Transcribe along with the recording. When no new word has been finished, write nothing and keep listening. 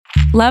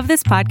Love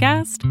this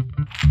podcast?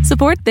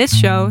 Support this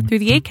show through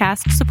the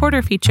Acast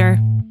supporter feature.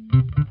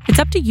 It's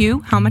up to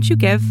you how much you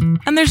give,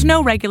 and there's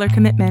no regular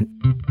commitment.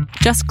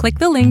 Just click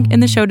the link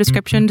in the show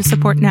description to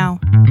support now.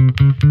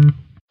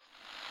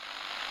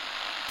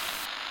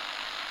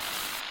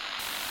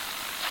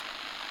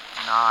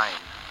 Nine,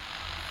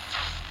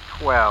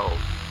 12,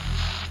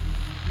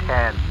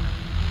 10,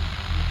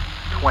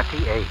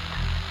 28,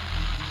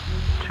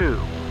 2,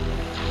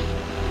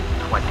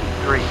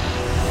 23.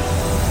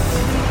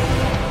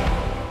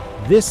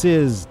 This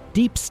is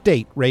Deep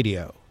State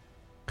Radio,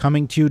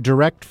 coming to you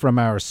direct from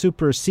our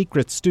super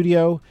secret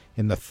studio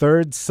in the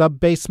third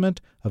sub-basement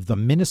of the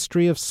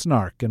Ministry of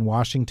Snark in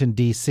Washington,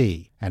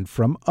 D.C., and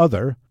from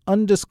other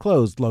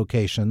undisclosed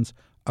locations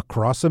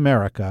across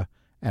America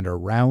and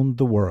around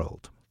the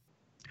world.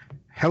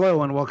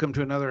 Hello and welcome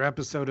to another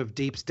episode of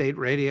Deep State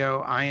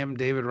Radio. I am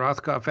David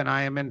Rothkopf and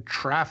I am in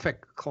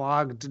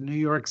traffic-clogged New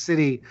York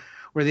City,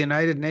 where the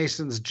United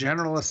Nations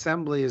General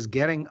Assembly is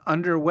getting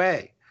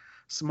underway.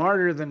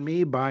 Smarter than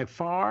me by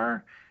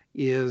far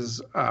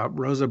is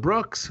Rosa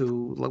Brooks,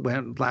 who,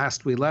 when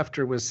last we left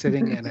her, was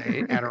sitting in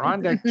a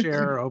Adirondack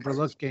chair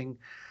overlooking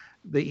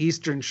the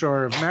eastern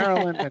shore of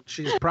Maryland, and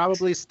she's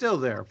probably still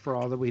there for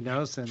all that we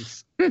know,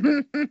 since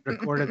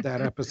recorded that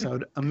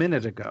episode a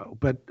minute ago.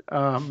 But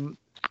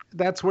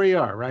that's where you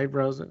are, right,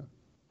 Rosa?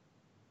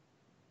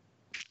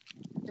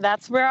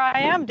 That's where I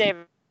am,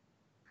 David.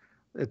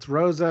 It's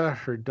Rosa,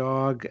 her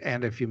dog,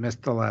 and if you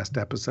missed the last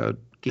episode,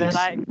 Geese.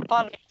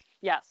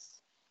 Yes.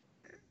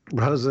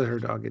 Rosa, her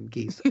dog, and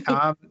Geese.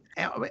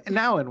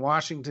 Now in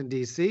Washington,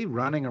 D.C.,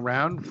 running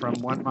around from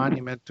one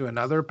monument to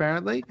another,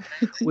 apparently,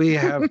 we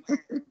have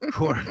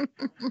Kori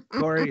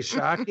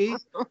Schake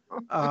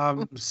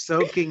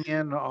soaking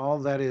in all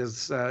that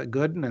is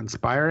good and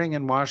inspiring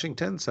in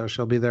Washington. So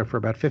she'll be there for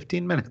about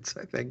 15 minutes,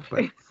 I think.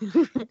 But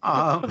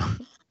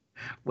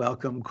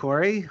welcome,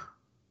 Kori.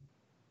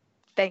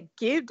 Thank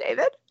you,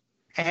 David.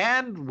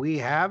 And we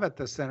have at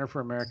the Center for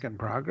American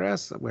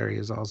Progress, where he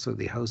is also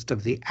the host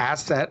of the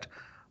Asset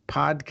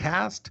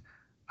podcast,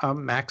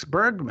 Max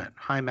Bergman.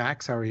 Hi,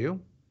 Max. How are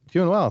you?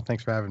 Doing well.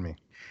 Thanks for having me.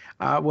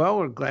 Well,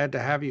 we're glad to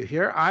have you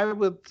here.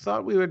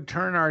 Thought we would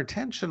turn our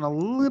attention a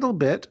little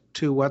bit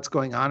to what's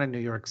going on in New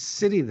York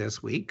City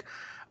this week.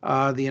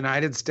 The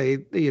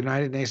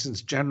United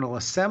Nations General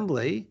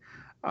Assembly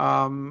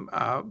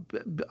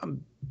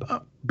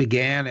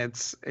began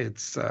its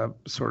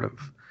sort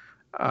of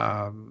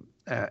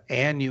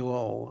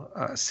annual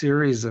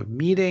series of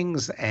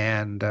meetings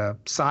and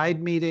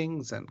side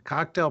meetings and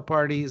cocktail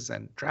parties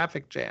and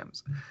traffic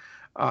jams.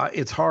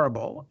 It's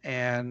horrible.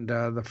 And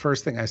the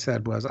first thing I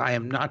said was, I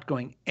am not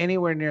going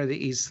anywhere near the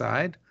East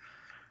Side.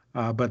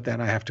 But then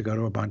I have to go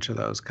to a bunch of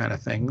those kind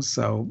of things.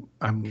 So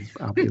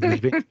I'll be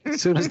leaving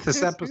as soon as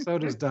this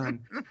episode is done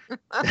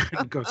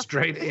and go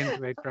straight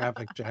into a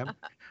traffic jam.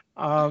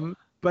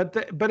 But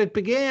it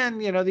began,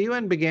 the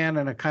UN began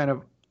in a kind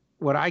of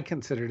what I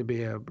consider to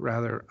be a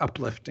rather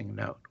uplifting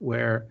note,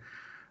 where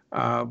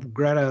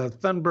Greta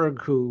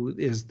Thunberg, who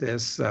is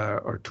this,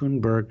 or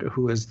Thunberg,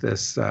 who is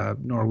this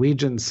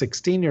Norwegian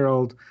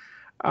 16-year-old,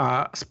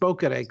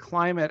 spoke at a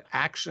climate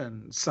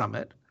action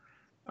summit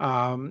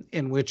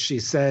in which she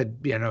said,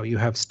 you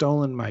have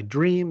stolen my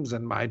dreams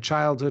and my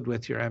childhood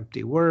with your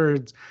empty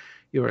words.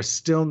 You are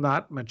still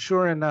not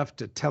mature enough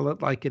to tell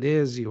it like it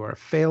is. You are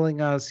failing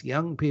us.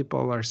 Young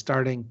people are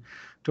starting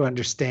to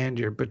understand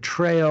your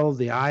betrayal.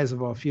 The eyes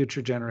of all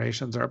future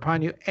generations are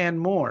upon you, and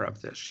more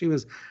of this. She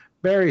was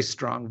very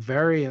strong,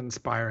 very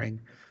inspiring,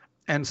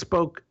 and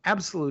spoke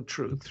absolute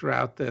truth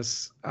throughout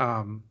this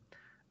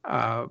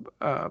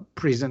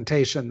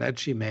presentation that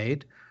she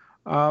made.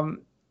 And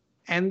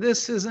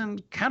this is in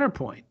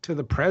counterpoint to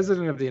the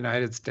President of the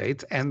United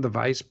States and the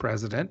Vice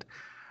President,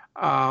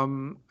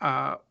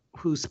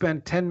 who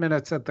spent 10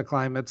 minutes at the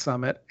climate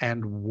summit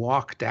and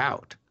walked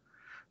out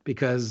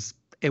because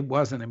it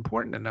wasn't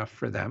important enough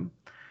for them.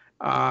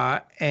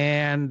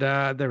 And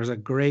there was a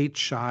great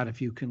shot, if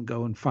you can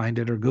go and find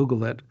it or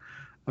Google it,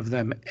 of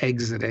them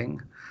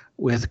exiting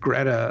with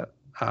Greta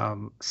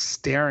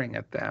staring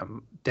at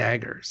them,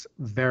 daggers,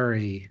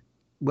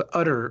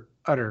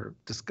 utter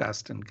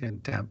disgust and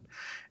contempt.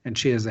 And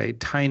she is a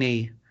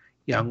tiny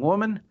young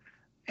woman,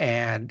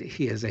 and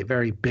he is a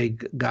very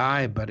big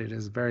guy, but it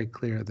is very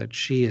clear that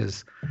she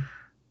is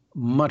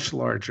much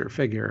larger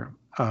figure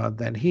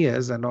than he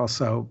is, and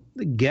also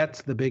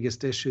gets the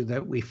biggest issue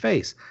that we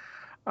face.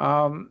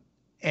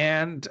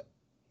 And,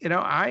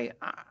 I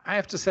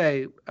have to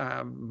say,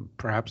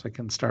 perhaps I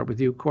can start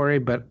with you, Kori,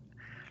 but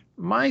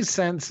my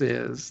sense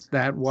is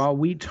that while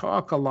we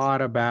talk a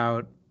lot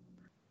about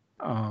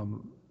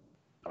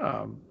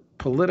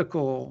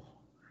political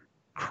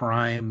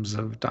crimes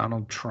of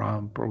Donald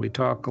Trump, or we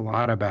talk a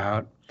lot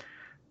about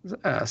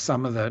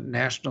some of the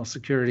national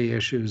security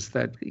issues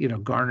that,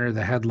 garner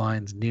the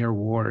headlines, near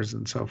wars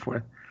and so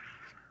forth,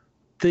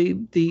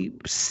 the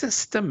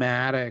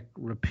systematic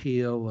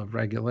repeal of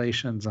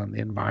regulations on the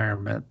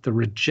environment, the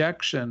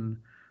rejection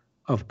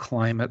of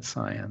climate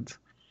science,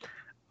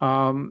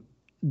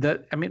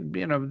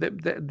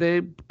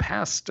 they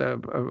passed a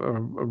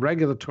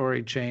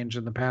regulatory change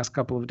in the past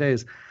couple of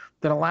days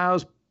that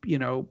allows,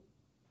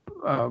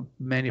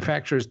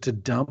 manufacturers to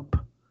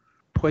dump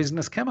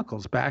poisonous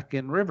chemicals back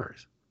in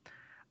rivers.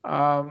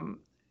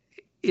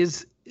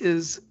 Is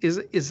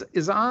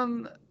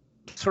on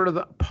sort of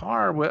the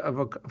par of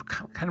a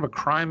kind of a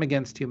crime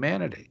against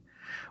humanity.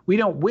 We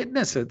don't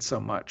witness it so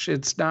much.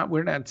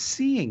 We're not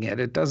seeing it.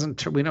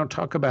 We don't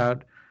talk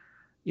about,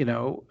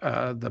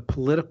 the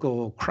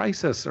political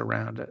crisis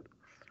around it.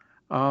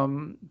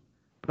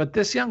 But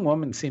this young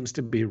woman seems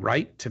to be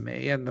right to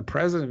me, and the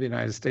president of the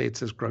United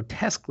States is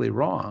grotesquely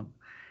wrong.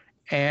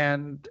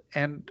 And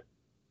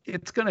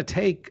it's going to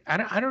take,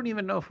 I don't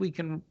even know if we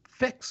can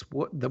fix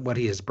what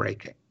he is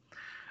breaking.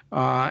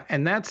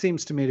 And that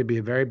seems to me to be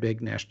a very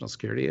big national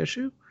security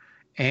issue,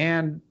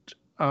 and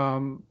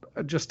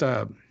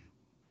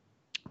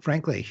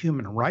frankly, a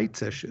human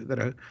rights issue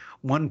that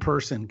one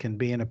person can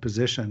be in a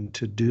position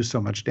to do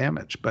so much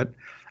damage. But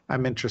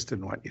I'm interested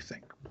in what you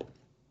think.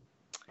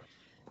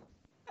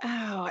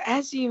 Oh,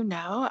 as you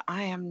know,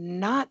 I am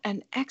not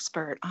an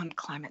expert on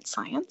climate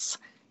science.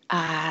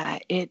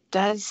 It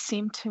does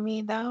seem to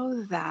me,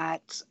 though,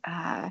 that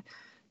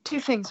two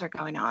things are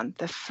going on.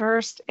 The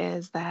first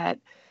is that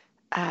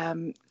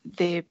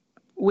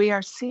we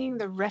are seeing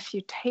the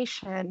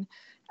refutation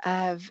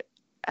of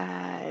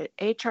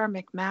H.R.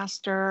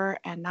 McMaster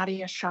and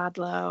Nadia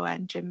Shadlow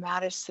and Jim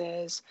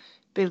Mattis's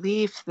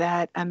belief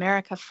that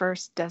America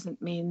first doesn't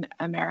mean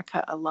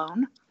America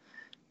alone,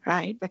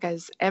 right?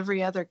 Because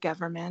every other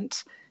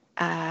government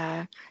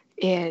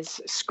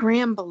is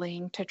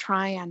scrambling to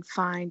try and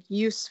find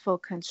useful,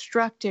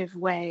 constructive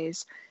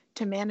ways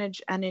to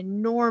manage an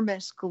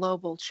enormous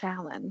global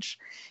challenge.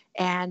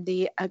 And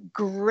the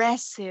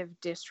aggressive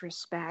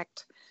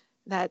disrespect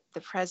that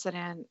the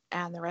president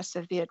and the rest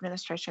of the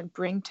administration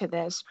bring to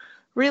this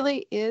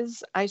really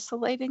is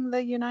isolating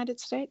the United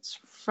States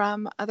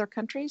from other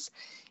countries,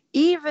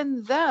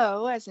 even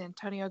though, as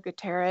Antonio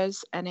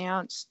Guterres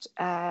announced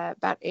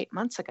about 8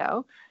 months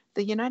ago,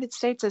 the United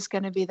States is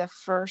going to be the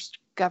first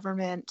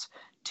government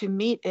to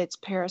meet its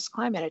Paris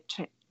Climate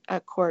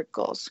Accord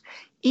goals,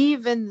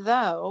 even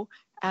though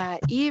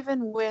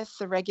even with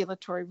the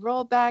regulatory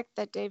rollback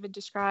that David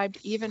described,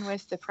 even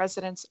with the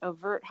president's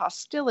overt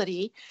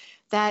hostility,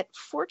 that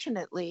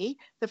fortunately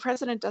the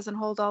president doesn't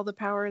hold all the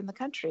power in the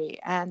country,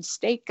 and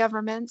state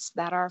governments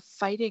that are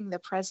fighting the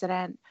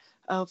president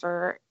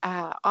over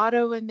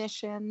auto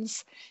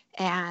emissions,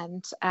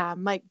 and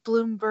Mike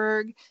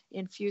Bloomberg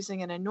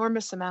infusing an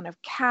enormous amount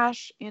of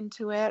cash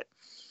into it.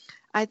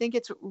 I think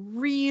it's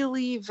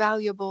really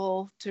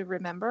valuable to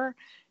remember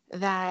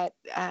that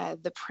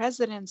the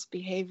president's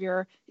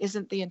behavior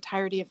isn't the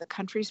entirety of the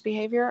country's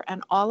behavior,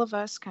 and all of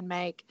us can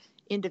make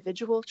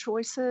individual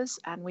choices,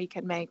 and we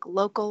can make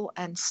local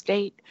and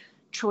state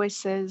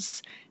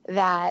choices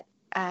that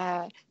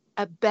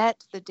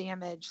abet the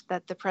damage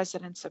that the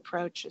president's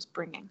approach is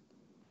bringing.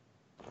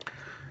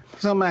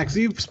 So, Max,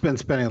 you've been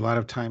spending a lot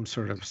of time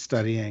sort of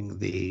studying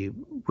the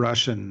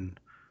Russian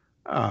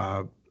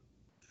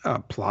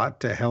plot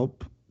to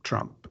help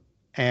Trump,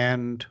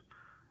 and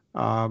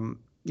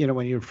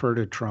when you refer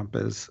to Trump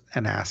as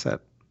an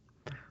asset,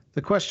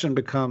 the question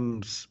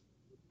becomes,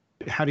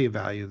 how do you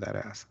value that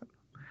asset?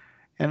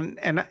 And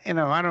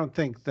I don't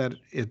think that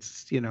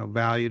it's,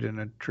 valued in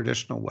a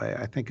traditional way.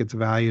 I think it's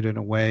valued in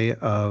a way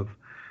of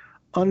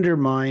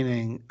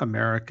undermining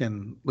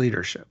American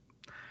leadership.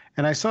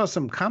 And I saw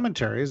some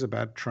commentaries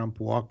about Trump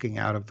walking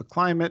out of the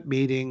climate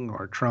meeting,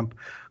 or Trump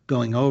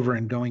going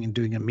and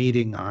doing a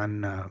meeting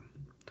on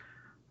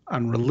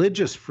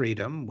religious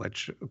freedom,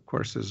 which of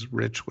course is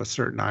rich with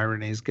certain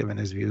ironies given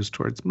his views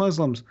towards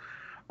Muslims,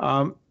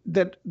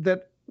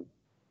 that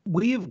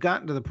we have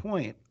gotten to the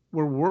point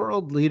where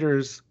world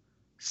leaders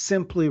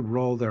simply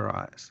roll their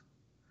eyes,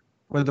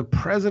 where the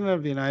president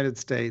of the United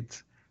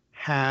States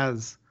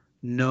has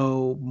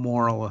no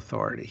moral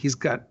authority. He's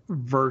got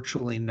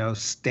virtually no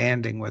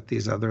standing with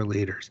these other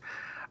leaders.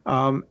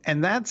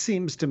 And that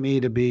seems to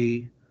me to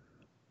be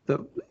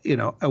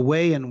a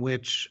way in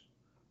which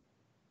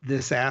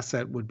this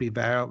asset would be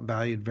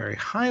valued very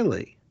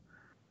highly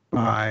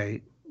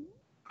by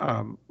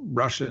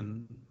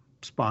Russian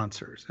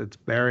sponsors. It's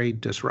very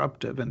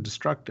disruptive and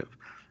destructive.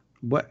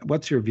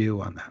 What's your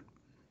view on that?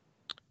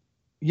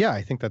 Yeah,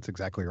 I think that's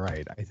exactly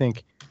right. I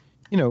think,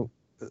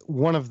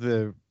 one of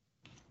the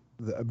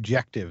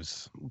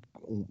objectives,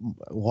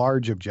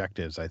 large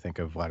objectives, I think,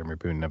 of Vladimir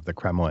Putin, of the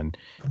Kremlin,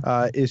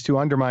 is to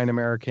undermine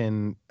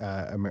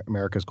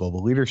America's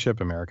global leadership,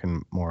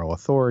 American moral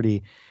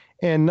authority.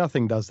 And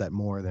nothing does that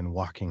more than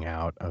walking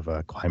out of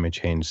a climate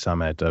change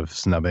summit, of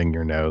snubbing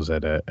your nose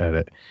at a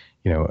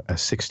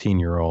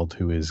 16-year-old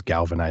who is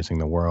galvanizing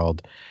the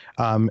world,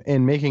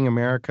 and making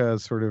America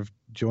sort of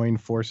join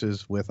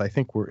forces with, I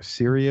think,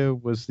 Syria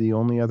was the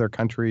only other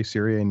country,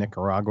 Syria and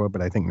Nicaragua,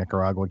 but I think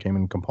Nicaragua came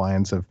in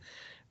compliance of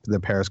the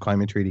Paris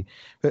Climate Treaty,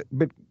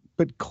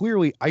 but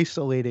clearly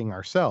isolating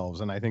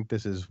ourselves. And I think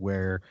this is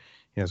where,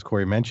 as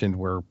Corey mentioned,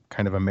 we're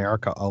kind of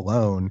America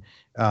alone,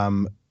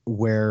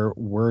 where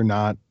we're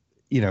not,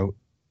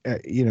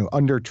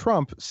 under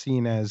Trump,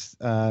 seen as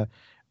sort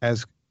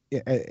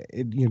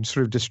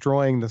of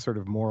destroying the sort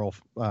of moral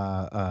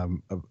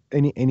of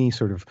any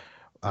sort of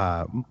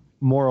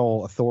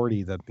moral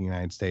authority that the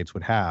United States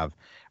would have.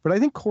 But I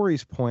think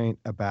Corey's point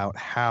about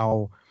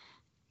how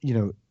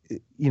the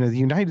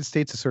United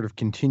States has sort of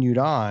continued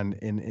on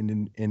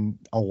in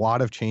a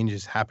lot of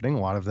changes happening.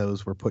 A lot of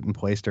those were put in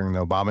place during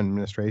the Obama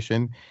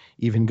administration,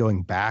 even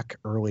going back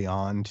early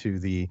on to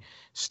the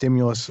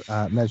stimulus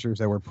measures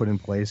that were put in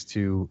place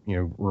to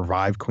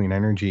revive clean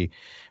energy.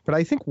 But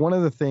I think one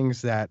of the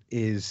things that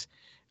is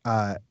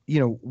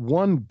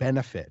one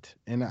benefit,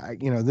 and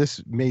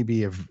this may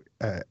be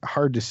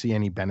hard to see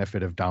any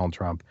benefit of Donald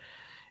Trump,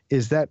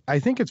 is that I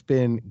think it's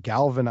been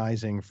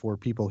galvanizing for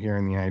people here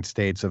in the United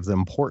States of the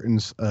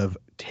importance of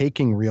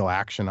taking real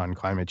action on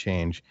climate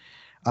change,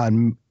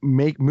 on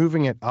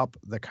moving it up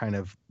the kind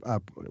of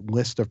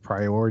list of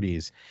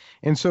priorities.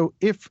 And so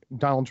if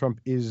Donald Trump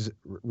is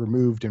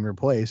removed and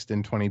replaced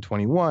in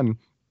 2021,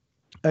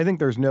 I think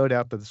there's no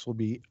doubt that this will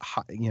be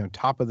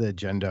top of the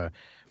agenda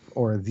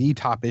or the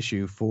top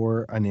issue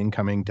for an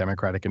incoming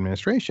Democratic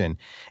administration.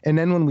 And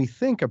then when we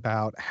think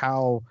about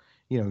how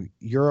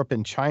Europe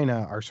and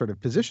China are sort of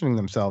positioning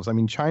themselves. I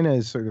mean, China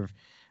is sort of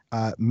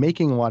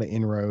making a lot of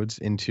inroads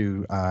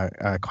into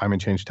climate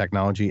change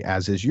technology,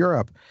 as is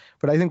Europe.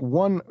 But I think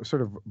one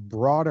sort of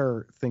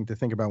broader thing to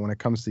think about when it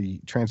comes to the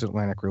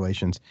transatlantic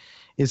relations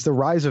is the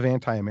rise of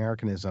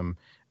anti-Americanism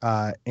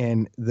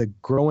and the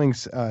growing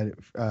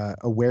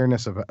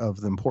awareness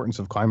of the importance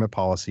of climate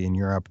policy in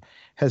Europe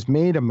has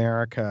made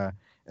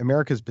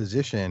America's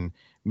position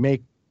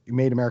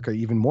made America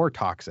even more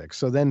toxic.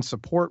 So then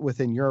support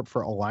within Europe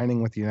for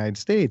aligning with the United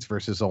States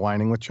versus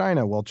aligning with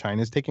China. Well,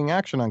 China's taking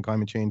action on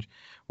climate change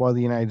while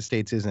the United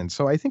States isn't.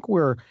 So I think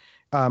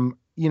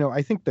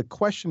I think the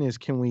question is,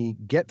 can we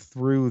get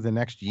through the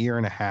next year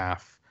and a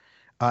half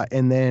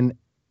and then,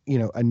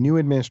 a new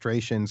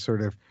administration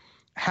sort of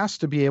has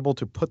to be able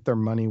to put their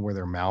money where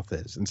their mouth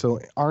is. And so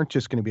aren't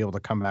just going to be able to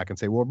come back and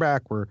say, well,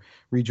 we're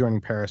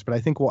rejoining Paris. But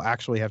I think we'll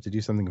actually have to do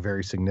something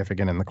very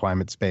significant in the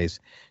climate space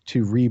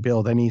to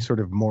rebuild any sort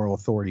of moral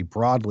authority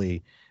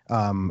broadly,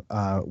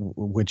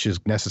 which is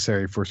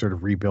necessary for sort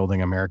of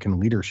rebuilding American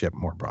leadership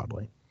more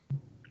broadly.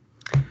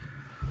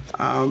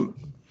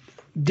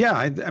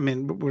 Yeah, I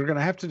mean, we're going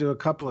to have to do a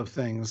couple of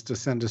things to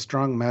send a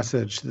strong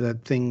message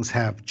that things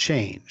have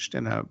changed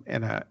in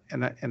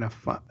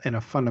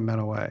a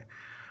fundamental way.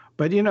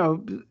 But,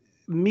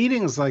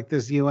 meetings like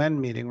this UN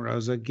meeting,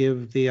 Rosa,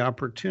 give the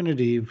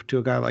opportunity to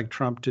a guy like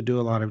Trump to do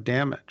a lot of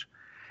damage.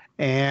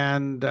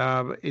 And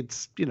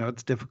it's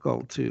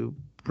difficult to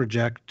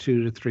project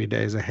 2 to 3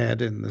 days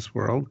ahead in this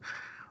world.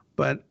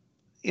 But,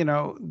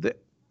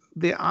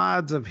 the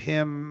odds of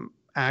him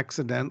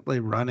accidentally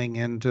running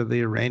into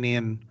the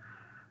Iranian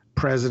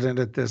president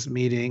at this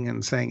meeting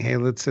and saying, hey,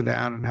 let's sit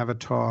down and have a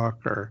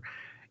talk, or,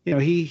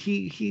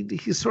 he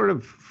sort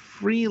of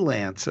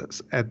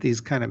freelances at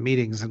these kind of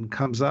meetings and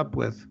comes up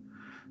with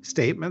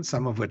statements,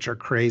 some of which are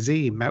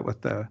crazy. He met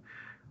with the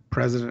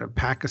president of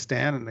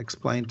Pakistan and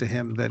explained to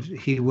him that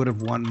he would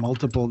have won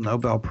multiple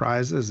Nobel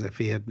Prizes if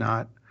he had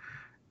not,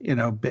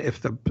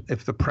 if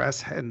the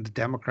press and the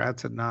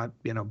Democrats had not,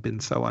 been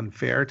so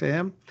unfair to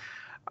him.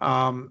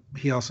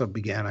 He also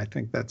began, I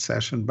think, that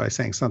session by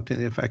saying something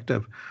to the effect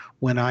of,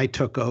 when I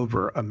took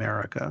over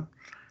America,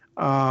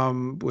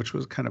 which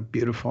was kind of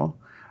beautiful.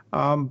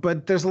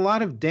 But there's a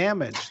lot of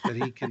damage that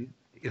he can,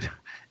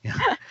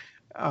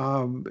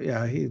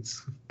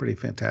 he's pretty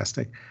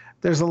fantastic.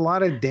 There's a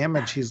lot of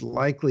damage he's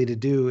likely to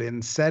do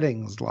in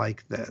settings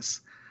like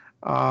this.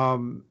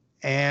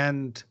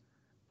 And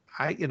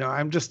I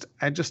just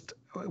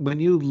when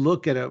you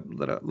look at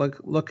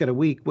a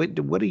week, what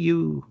do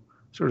you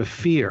sort of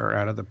fear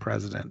out of the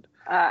president?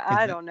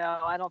 I don't know.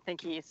 I don't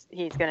think he's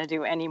going to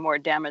do any more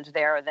damage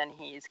there than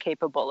he's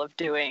capable of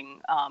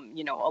doing,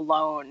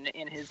 alone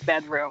in his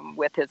bedroom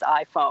with his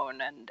iPhone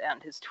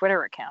and his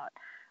Twitter account.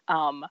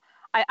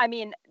 I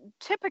mean,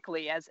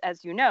 typically, as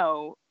you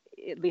know,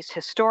 at least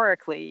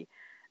historically,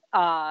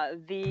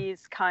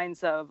 these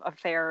kinds of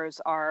affairs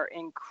are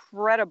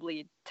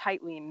incredibly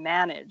tightly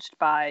managed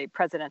by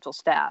presidential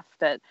staff.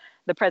 That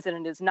the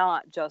president is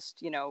not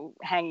just,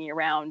 hanging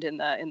around in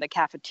the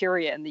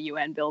cafeteria in the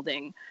UN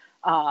building,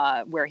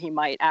 where he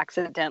might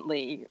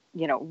accidentally,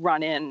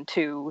 run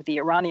into the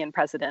Iranian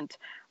president.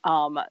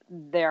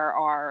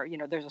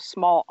 There's a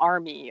small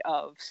army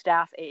of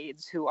staff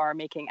aides who are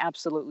making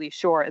absolutely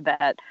sure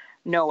that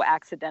no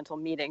accidental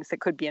meetings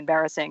that could be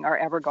embarrassing are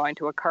ever going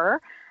to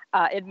occur.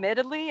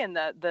 Admittedly, in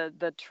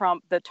the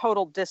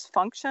total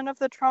dysfunction of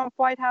the Trump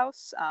White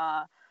House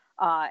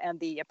and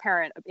the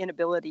apparent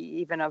inability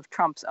even of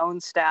Trump's own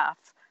staff,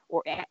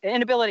 or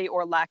inability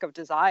or lack of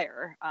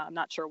desire, I'm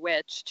not sure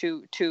which,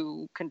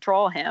 to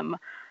control him,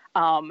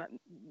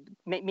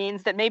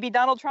 means that maybe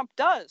Donald Trump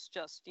does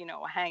just,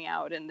 hang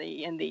out in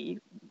the in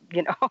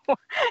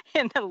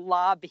the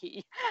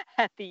lobby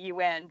at the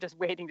UN, just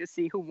waiting to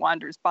see who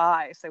wanders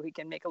by so he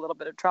can make a little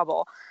bit of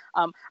trouble.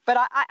 But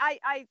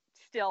I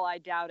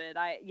doubt it.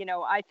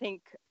 I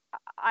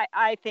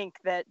think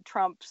that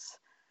Trump's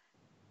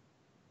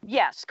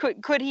Yes.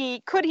 Could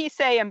he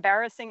say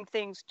embarrassing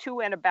things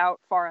to and about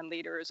foreign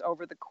leaders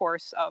over the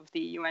course of the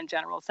UN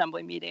General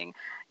Assembly meeting?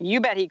 You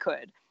bet he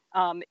could.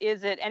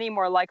 Is it any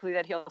more likely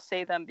that he'll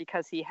say them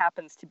because he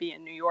happens to be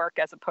in New York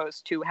as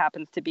opposed to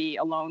happens to be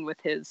alone with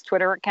his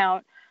Twitter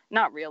account?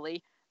 Not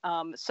really.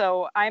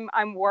 So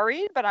I'm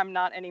worried, but I'm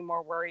not any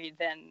more worried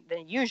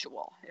than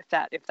usual, if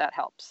that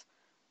helps.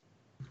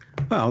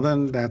 Well,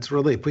 then that's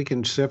relief. We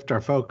can shift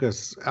our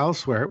focus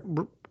elsewhere.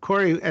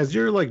 Corey, as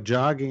you're like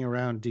jogging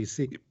around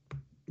DC,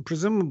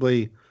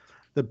 presumably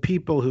the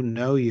people who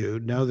know you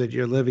know that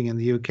you're living in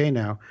the UK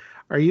now.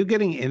 Are you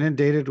getting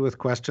inundated with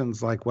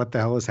questions like what the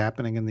hell is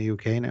happening in the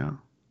UK now?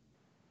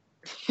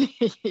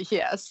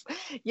 Yes,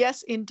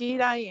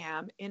 indeed I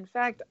am. In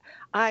fact,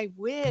 I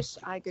wish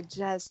I could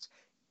just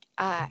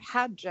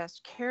had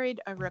just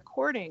carried a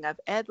recording of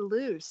Ed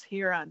Luce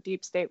here on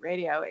Deep State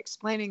Radio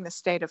explaining the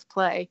state of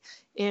play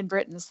in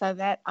Britain so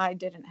that I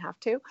didn't have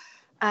to.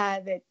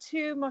 The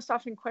two most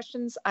often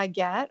questions I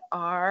get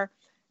are,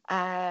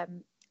 are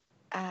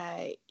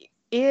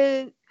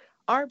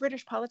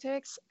British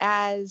politics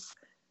as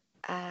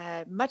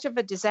much of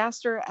a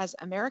disaster as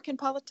American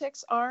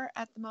politics are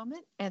at the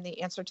moment? And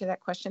the answer to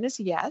that question is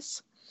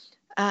yes.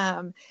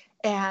 But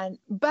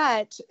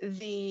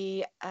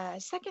the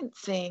second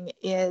thing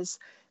is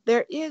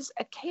there is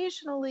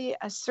occasionally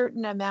a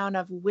certain amount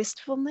of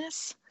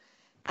wistfulness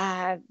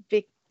about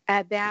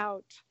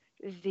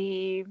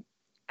the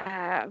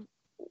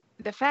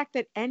fact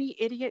that any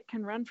idiot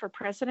can run for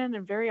president,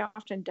 and very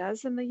often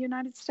does in the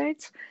United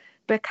States,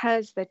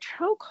 because the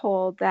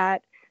chokehold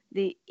that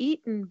the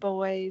Eton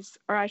boys,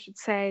 or I should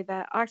say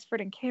the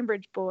Oxford and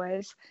Cambridge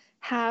boys,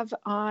 have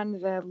on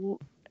the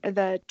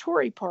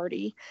Tory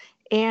party,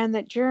 and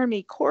that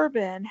Jeremy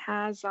Corbyn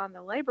has on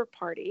the Labour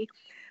Party,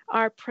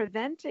 are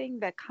preventing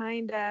the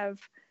kind of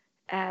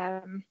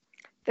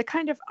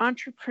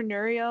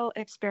entrepreneurial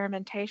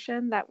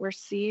experimentation that we're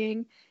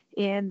seeing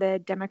in the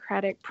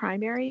Democratic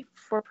primary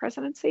for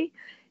presidency,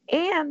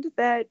 and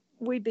that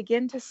we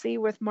begin to see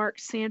with Mark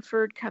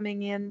Sanford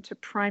coming in to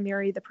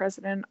primary the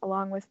president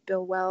along with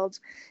Bill Weld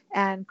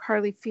and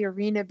Carly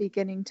Fiorina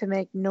beginning to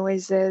make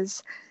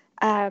noises.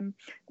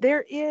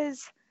 There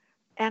is,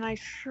 and I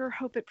sure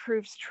hope it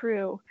proves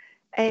true,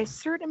 a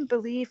certain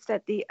belief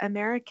that the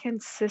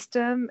American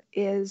system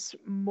is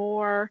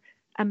more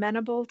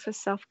amenable to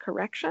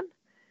self-correction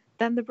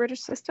than the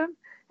British system.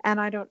 And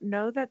I don't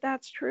know that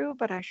that's true,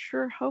 but I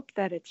sure hope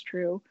that it's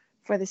true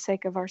for the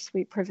sake of our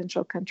sweet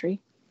provincial country.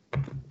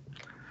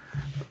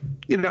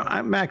 You know,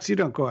 Max, you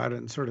don't go out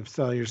and sort of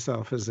sell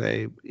yourself as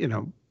a,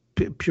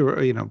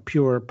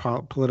 pure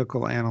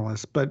political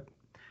analyst. But,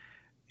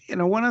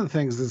 one of the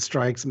things that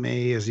strikes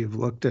me as you've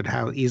looked at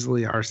how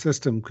easily our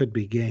system could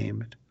be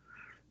gamed,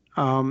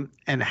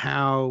 and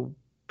how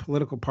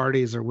political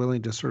parties are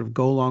willing to sort of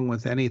go along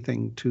with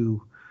anything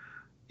to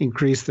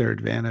increase their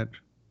advantage,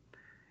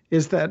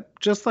 is that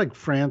just like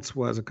France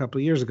was a couple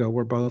of years ago,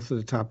 where both of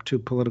the top two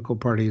political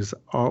parties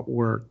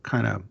were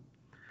kind of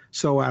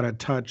so out of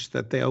touch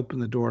that they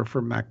opened the door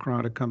for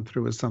Macron to come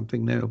through as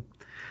something new,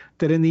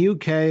 that in the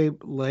UK,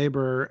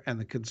 Labour and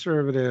the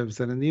Conservatives,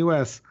 and in the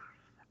US,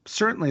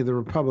 certainly the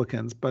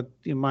Republicans, but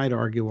you might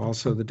argue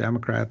also the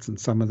Democrats and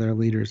some of their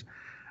leaders,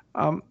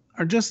 are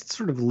just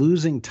sort of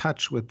losing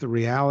touch with the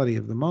reality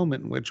of the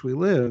moment in which we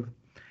live.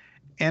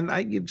 And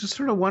you just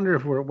sort of wonder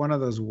if we're at one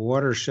of those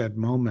watershed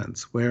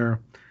moments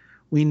where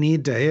we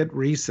need to hit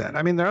reset.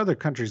 I mean, there are other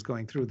countries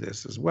going through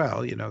this as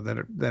well,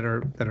 that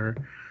are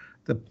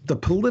the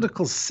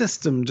political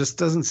system just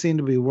doesn't seem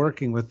to be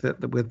working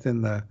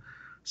within the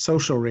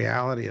social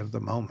reality of the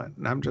moment.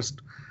 And I'm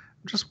just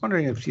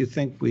wondering if you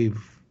think we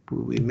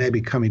may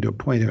be coming to a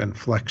point of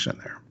inflection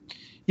there.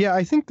 Yeah,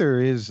 I think there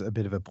is a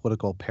bit of a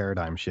political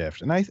paradigm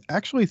shift. And I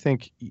actually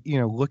think,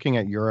 looking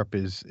at Europe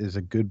is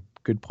a good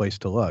place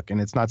to look. And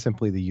it's not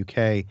simply the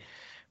UK,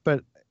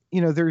 but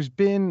there's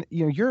been,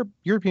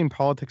 European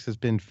politics has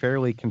been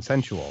fairly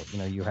consensual.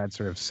 You had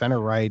sort of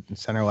center-right and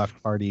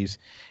center-left parties,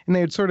 and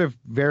they would sort of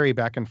vary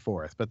back and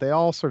forth, but they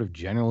all sort of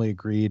generally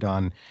agreed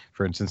on,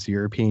 for instance, the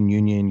European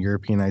Union,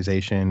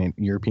 Europeanization, and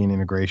European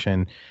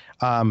integration,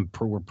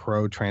 were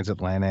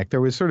pro-transatlantic.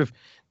 There was sort of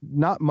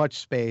not much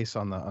space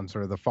on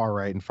sort of the far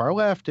right and far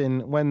left,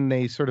 and when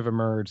they sort of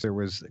emerged, there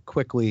was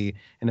quickly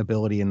an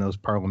ability in those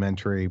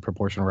parliamentary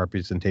proportional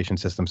representation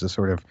systems to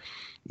sort of,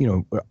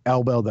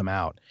 elbow them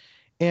out.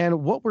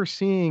 And what we're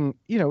seeing,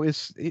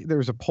 is there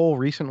was a poll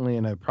recently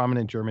in a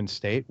prominent German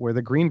state where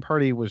the Green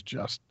Party was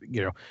just,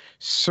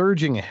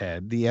 surging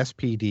ahead. The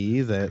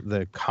SPD,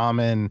 the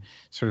common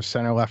sort of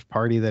center-left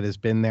party that has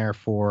been there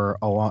for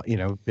a long,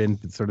 been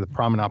sort of the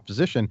prominent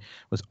opposition,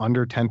 was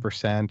under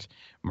 10%.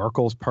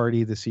 Merkel's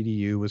party, the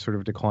CDU, was sort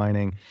of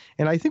declining.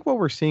 And I think what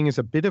we're seeing is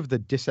a bit of the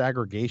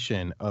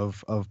disaggregation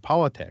of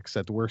politics,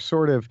 that we're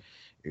sort of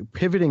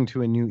pivoting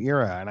to a new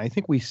era. And I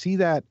think we see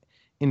that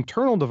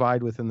internal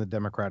divide within the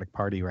Democratic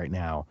Party right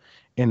now,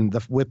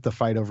 with the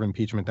fight over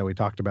impeachment that we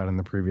talked about in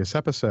the previous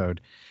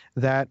episode,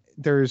 that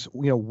there's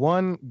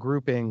one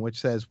grouping which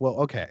says, well,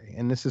 okay,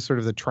 and this is sort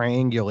of the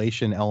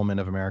triangulation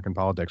element of American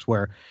politics,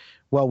 where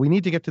well, we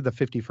need to get to the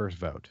 51st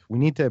vote. We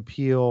need to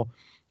appeal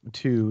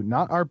to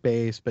not our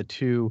base, but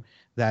to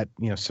that,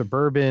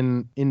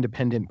 suburban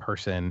independent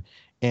person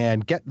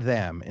and get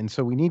them. And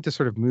so we need to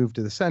sort of move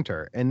to the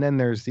center. And then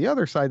there's the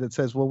other side that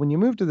says, well, when you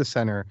move to the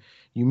center,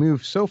 you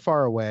move so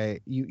far away,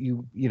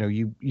 you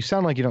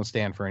sound like you don't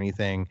stand for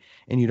anything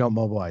and you don't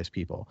mobilize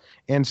people.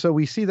 And so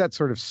we see that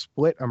sort of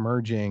split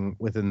emerging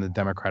within the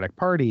Democratic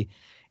Party.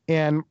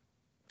 And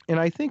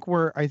I think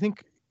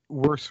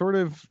we're sort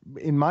of,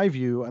 in my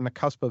view, on the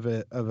cusp of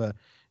a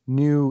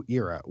new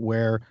era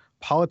where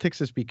politics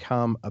has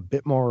become a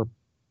bit more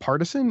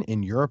partisan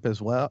in Europe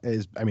as well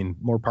as,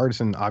 more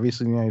partisan,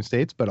 obviously, in the United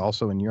States, but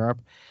also in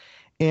Europe.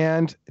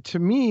 And to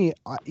me,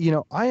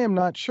 I am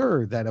not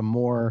sure that a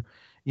more,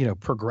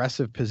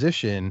 progressive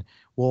position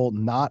will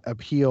not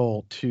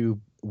appeal to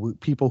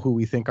people who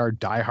we think are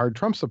diehard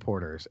Trump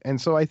supporters. And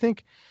so I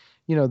think,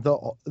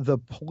 the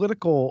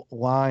political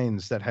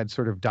lines that had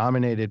sort of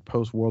dominated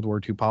post-World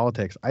War II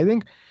politics, I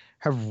think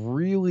have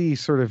really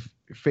sort of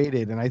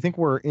faded. And I think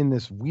we're in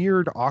this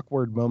weird,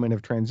 awkward moment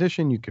of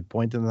transition. You could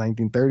point to the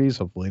 1930s.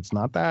 Hopefully it's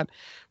not that,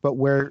 but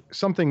where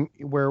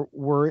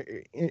we're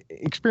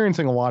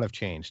experiencing a lot of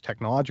change,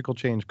 technological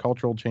change,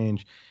 cultural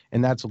change,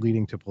 and that's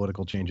leading to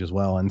political change as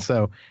well. And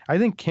so I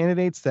think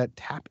candidates that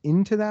tap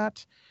into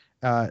that,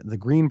 the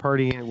Green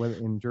Party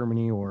in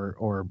Germany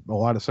or a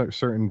lot of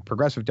certain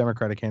progressive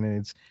Democratic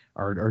candidates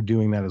are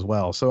doing that as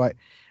well. So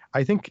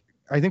I think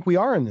we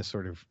are in this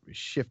sort of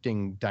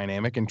shifting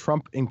dynamic, and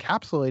Trump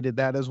encapsulated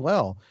that as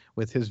well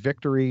with his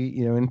victory,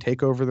 and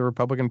take over the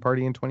Republican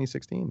Party in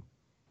 2016.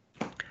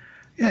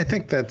 Yeah, I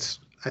think that's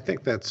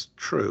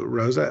true,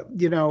 Rosa.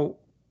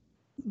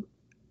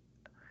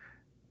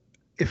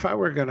 If I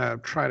were going to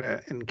try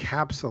to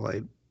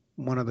encapsulate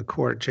one of the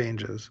core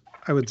changes,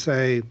 I would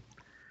say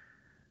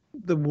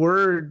the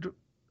word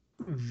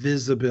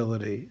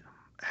visibility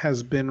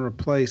has been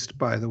replaced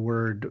by the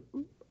word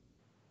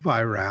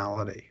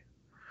virality.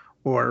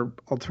 Or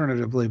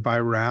alternatively,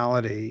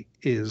 virality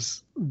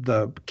is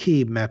the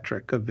key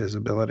metric of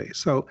visibility.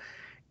 So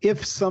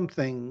if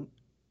something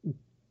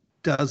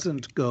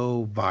doesn't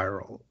go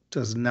viral,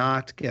 does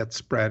not get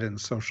spread in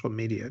social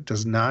media,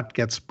 does not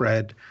get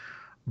spread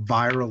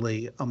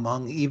virally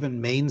among even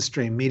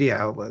mainstream media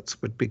outlets,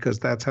 but because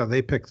that's how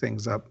they pick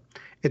things up,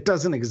 it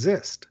doesn't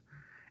exist.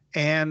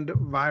 And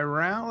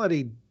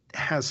virality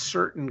has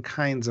certain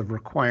kinds of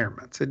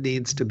requirements. It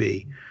needs to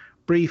be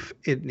brief.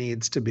 It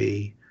needs to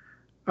be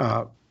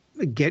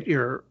get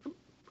your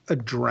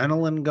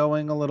adrenaline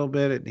going a little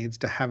bit. It needs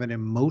to have an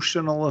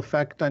emotional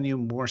effect on you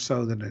more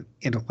so than an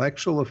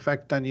intellectual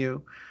effect on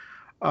you.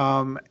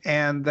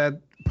 And that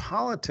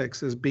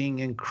politics is being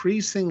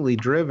increasingly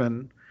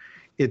driven,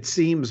 it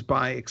seems,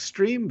 by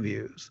extreme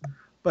views.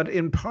 But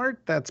in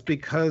part, that's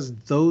because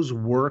those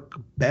work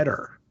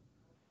better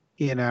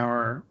in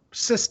our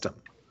system.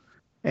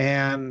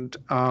 And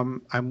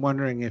I'm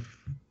wondering if,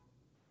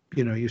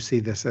 you see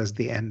this as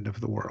the end of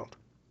the world.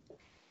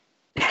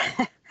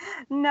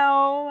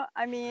 No,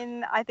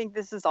 I think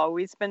this has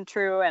always been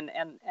true,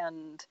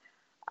 and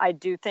I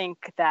do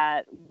think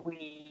that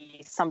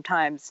we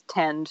sometimes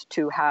tend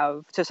to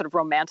sort of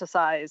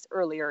romanticize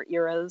earlier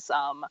eras.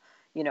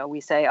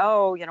 We say,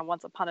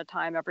 once upon a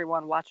time,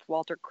 everyone watched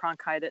Walter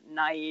Cronkite at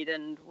night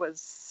and was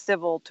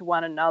civil to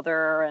one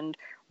another and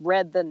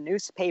read the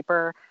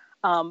newspaper.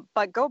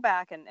 But go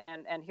back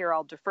and here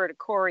I'll defer to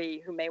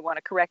Corey, who may want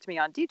to correct me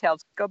on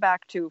details. Go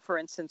back to, for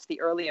instance, the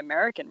early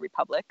American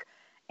Republic.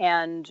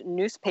 And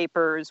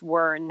newspapers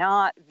were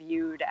not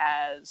viewed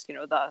as,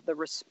 the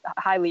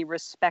highly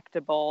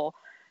respectable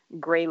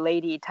gray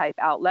lady type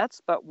outlets,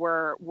 but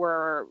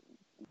were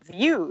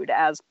viewed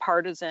as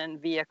partisan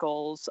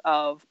vehicles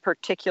of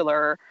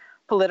particular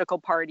political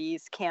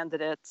parties,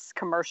 candidates,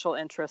 commercial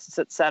interests,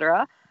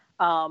 etc.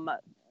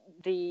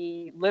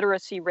 The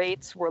literacy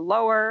rates were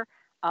lower.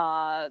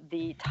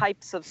 The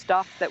types of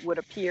stuff that would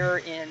appear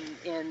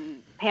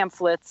in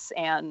pamphlets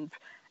and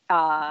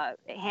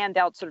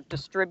handouts sort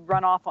of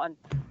run off on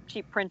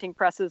cheap printing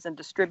presses and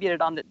distributed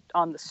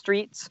on the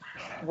streets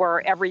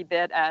were every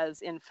bit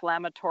as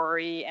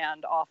inflammatory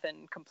and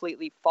often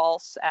completely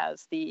false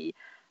as the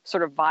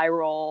sort of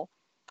viral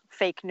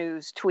fake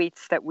news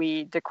tweets that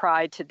we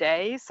decry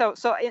today. So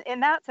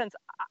in that sense,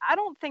 I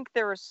don't think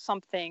there's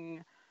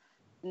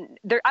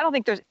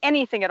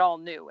anything at all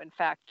new. In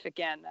fact,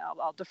 again,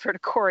 I'll defer to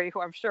Corey,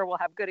 who I'm sure will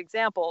have good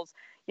examples.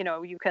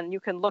 You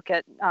can look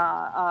at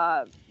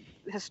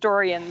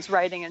historians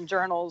writing in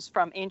journals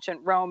from ancient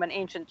Rome and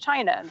ancient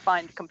China and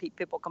find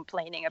people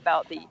complaining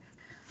about the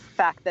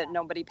fact that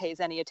nobody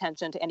pays any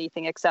attention to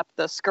anything except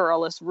the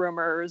scurrilous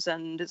rumors,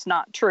 and it's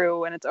not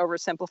true, and it's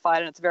oversimplified,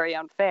 and it's very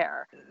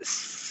unfair.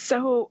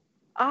 So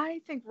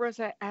I think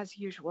Rosa, as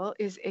usual,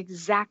 is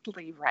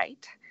exactly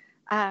right.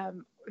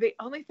 The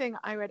only thing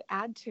I would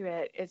add to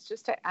it is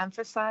just to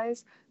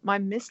emphasize my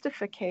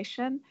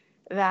mystification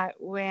that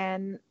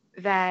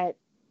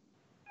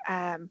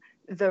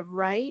the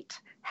right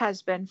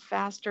has been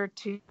faster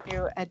to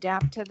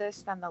adapt to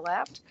this than the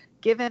left,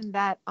 given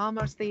that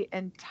almost the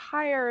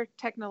entire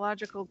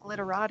technological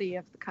glitterati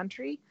of the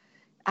country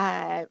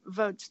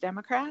votes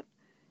Democrat,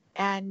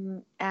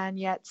 and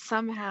yet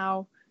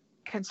somehow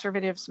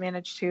conservatives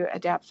manage to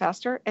adapt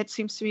faster. It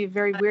seems to be a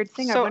very weird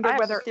thing. So I wonder I have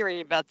whether a theory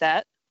about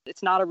that.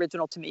 It's not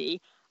original to me,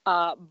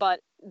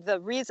 but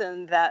the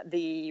reason that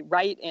the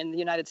right in the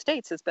United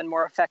States has been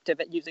more effective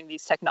at using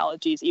these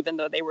technologies, even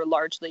though they were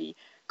largely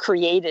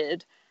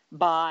created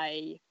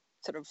by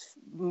sort of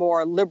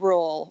more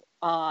liberal,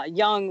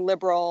 young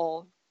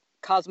liberal,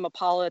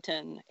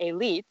 cosmopolitan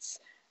elites,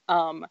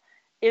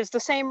 is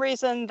the same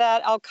reason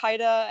that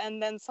Al-Qaeda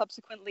and then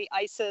subsequently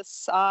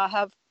ISIS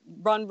have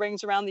run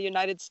rings around the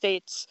United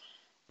States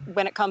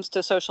when it comes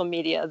to social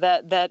media,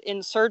 that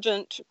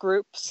insurgent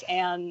groups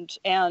and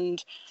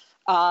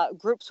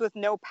groups with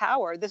no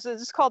power, this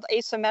is called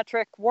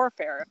asymmetric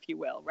warfare, if you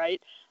will,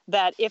 right?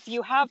 That if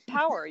you have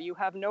power, you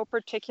have no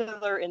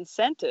particular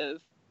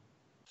incentive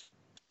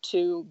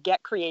to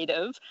get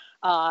creative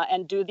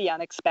and do the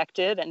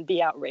unexpected and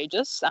be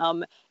outrageous.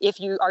 If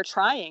you are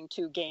trying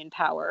to gain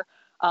power,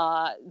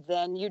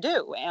 then you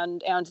do.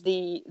 And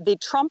the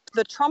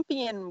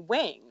Trumpian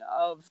wing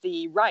of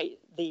the right,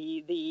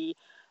 the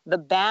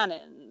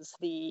Bannons,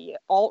 the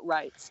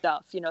alt-right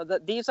stuff,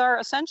 these are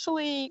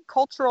essentially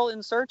cultural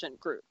insurgent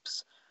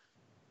groups.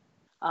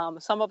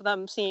 Some of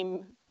them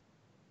seem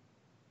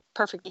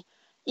perfectly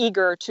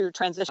eager to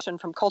transition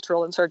from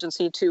cultural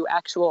insurgency to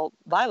actual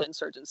violent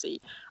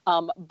insurgency.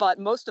 But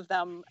most of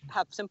them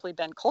have simply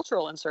been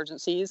cultural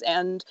insurgencies.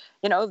 And,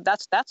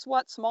 that's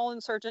what small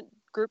insurgent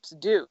groups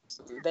do.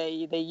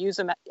 They use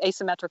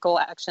asymmetrical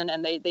action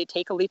and they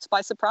take elites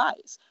by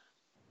surprise.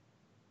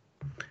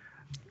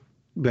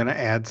 Going to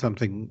add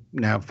something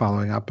now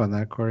following up on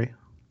that, Corey?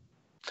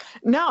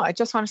 No, I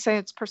just want to say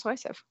it's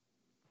persuasive.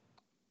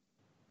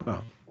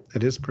 Well,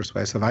 it is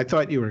persuasive. I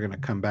thought you were going to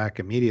come back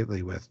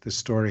immediately with the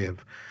story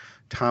of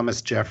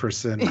Thomas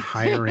Jefferson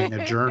hiring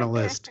a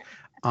journalist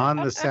on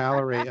the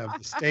salary of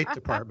the State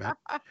Department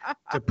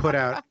to put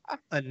out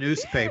a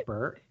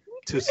newspaper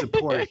to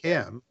support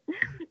him,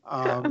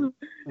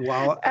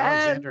 while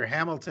Alexander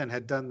Hamilton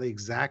had done the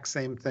exact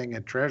same thing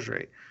at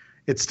Treasury.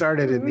 It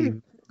started in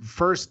the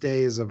first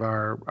days of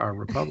our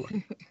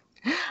republic.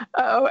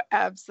 Oh,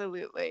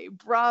 absolutely.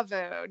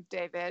 Bravo,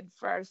 David,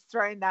 for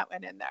throwing that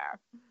one in there.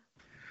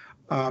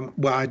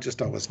 Well, I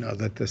just always know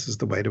that this is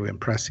the way to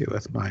impress you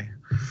with my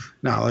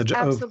knowledge.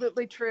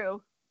 Absolutely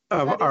true.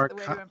 Of that is the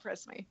way to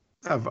impress me.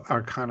 Of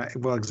Arcana.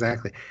 Well,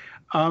 exactly.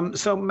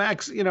 So,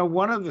 Max,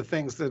 one of the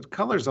things that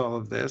colors all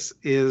of this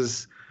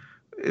is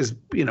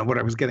what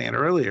I was getting at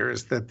earlier,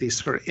 is that the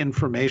sort of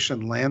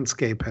information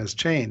landscape has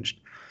changed.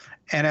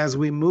 And as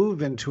we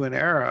move into an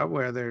era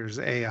where there's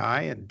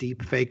AI and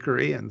deep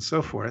fakery and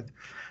so forth,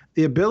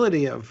 the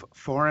ability of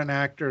foreign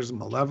actors,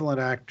 malevolent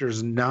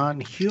actors,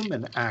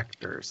 non-human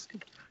actors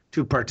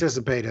to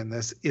participate in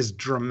this is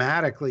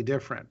dramatically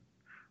different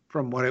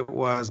from what it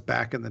was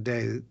back in the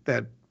day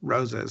that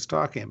Rosa is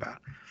talking about.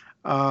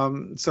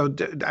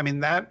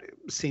 That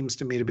seems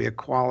to me to be a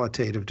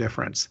qualitative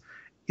difference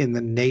in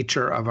the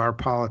nature of our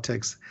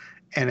politics,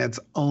 and it's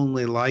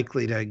only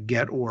likely to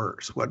get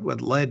worse.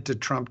 What led to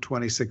Trump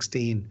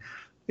 2016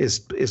 is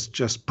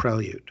just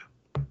prelude.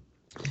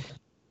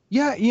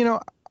 Yeah,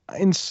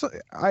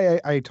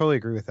 I totally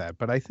agree with that,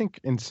 but I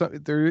think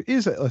there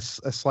is a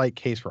slight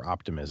case for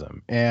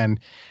optimism, and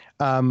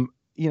I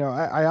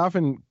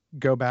often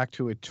go back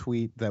to a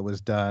tweet that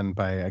was done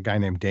by a guy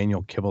named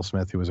Daniel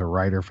Kibblesmith, who was a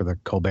writer for the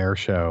Colbert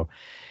Show,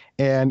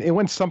 and it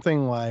went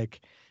something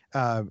like,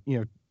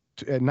 in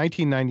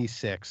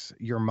 1996,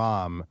 your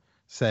mom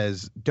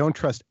says, "Don't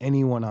trust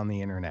anyone on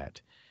the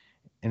internet."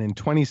 And in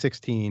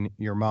 2016,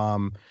 your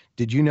mom,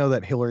 "Did you know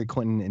that Hillary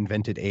Clinton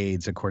invented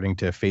AIDS, according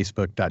to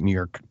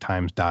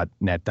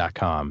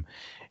facebook.newyorktimes.net.com?"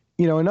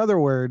 In other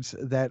words,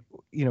 that,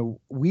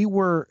 we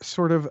were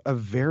sort of a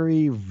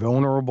very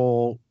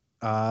vulnerable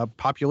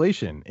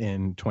population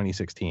in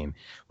 2016.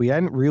 We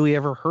hadn't really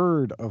ever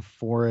heard of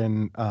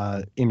foreign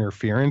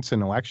interference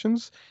in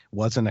elections. It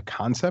wasn't a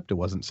concept. It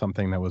wasn't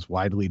something that was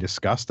widely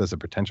discussed as a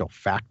potential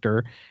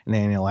factor in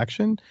any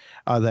election.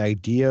 The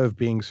idea of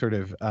being sort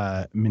of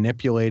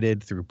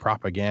manipulated through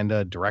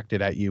propaganda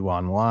directed at you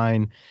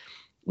online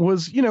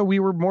was, we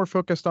were more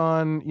focused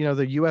on,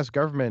 the U.S.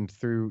 government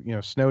through,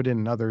 Snowden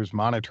and others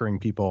monitoring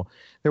people.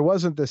 There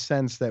wasn't the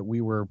sense that we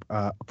were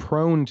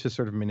prone to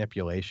sort of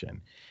manipulation.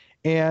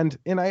 And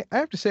I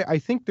have to say, I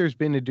think there's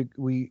been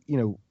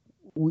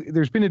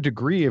there's been a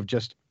degree of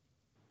just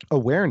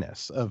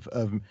awareness of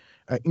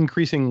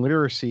increasing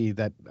literacy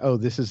that,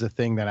 this is a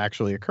thing that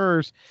actually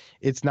occurs.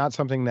 It's not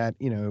something that,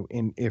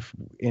 in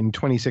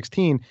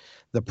 2016,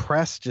 the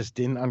press just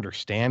didn't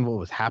understand what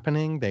was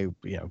happening. They,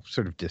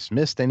 sort of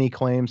dismissed any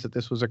claims that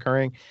this was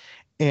occurring.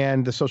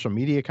 And the social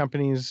media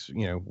companies,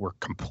 were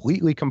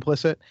completely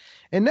complicit.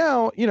 And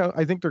now,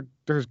 I think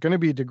there's going to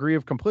be a degree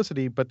of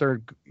complicity, but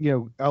they're,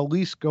 at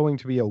least going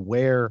to be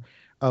aware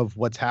of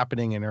what's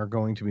happening and are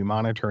going to be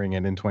monitoring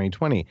it in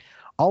 2020.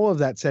 All of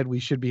that said, we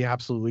should be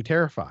absolutely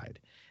terrified,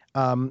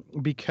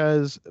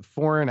 because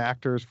foreign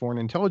actors, foreign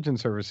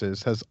intelligence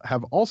services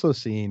have also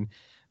seen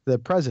the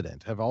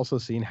president, have also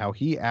seen how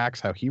he acts,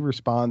 how he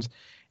responds.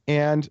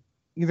 And,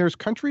 there's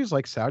countries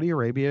like Saudi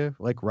Arabia,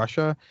 like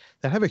Russia,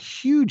 that have a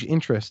huge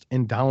interest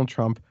in Donald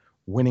Trump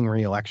winning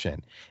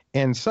re-election.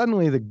 And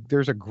suddenly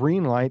there's a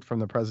green light from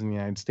the president of the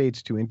United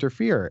States to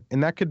interfere.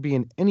 And that could be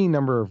in any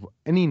number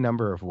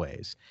of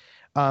ways.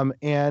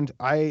 And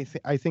I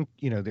think,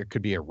 there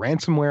could be a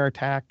ransomware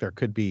attack. There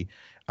could be,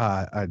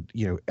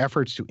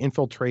 efforts to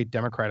infiltrate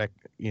Democratic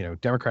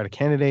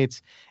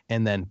candidates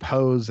and then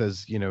pose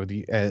as,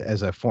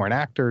 as a foreign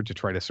actor to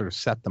try to sort of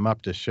set them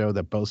up to show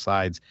that both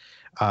sides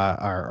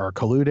are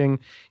colluding.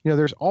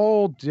 There's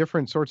all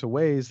different sorts of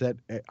ways that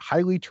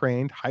highly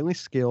trained, highly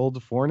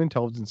skilled foreign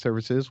intelligence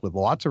services with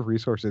lots of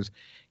resources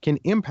can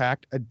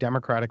impact a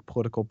democratic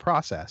political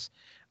process.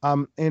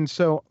 And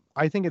so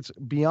I think it's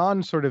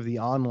beyond sort of the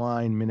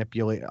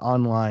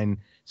online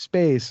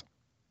space.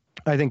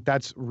 I think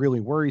that's really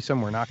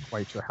worrisome. We're not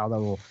quite sure how that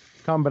will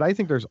come, but I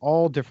think there's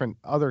all different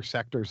other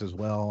sectors as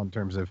well in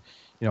terms of,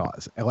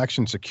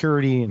 election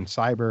security and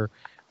cyber,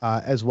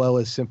 as well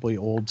as simply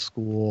old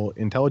school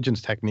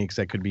intelligence techniques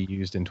that could be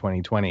used in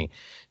 2020.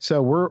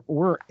 So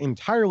we're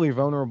entirely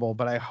vulnerable,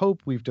 but I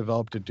hope we've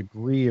developed a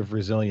degree of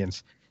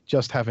resilience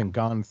just having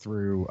gone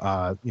through,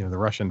 the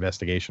Russia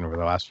investigation over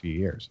the last few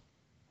years.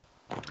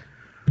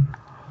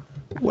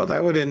 Well,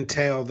 that would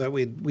entail that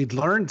we'd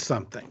learned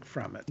something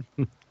from it.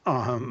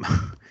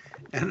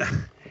 And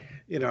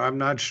I'm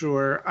not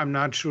sure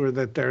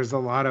that there's a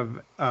lot of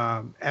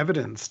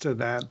evidence to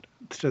that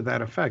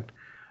effect.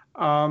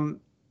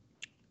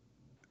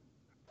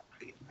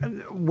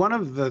 One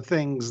of the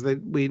things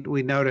that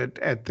we noted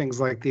at things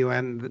like the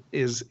UN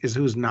is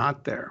who's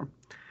not there.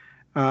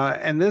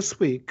 And this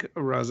week,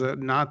 Rosa,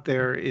 not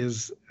there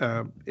is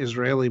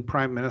Israeli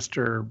Prime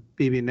Minister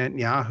Bibi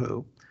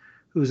Netanyahu,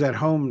 who's at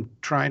home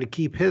trying to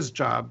keep his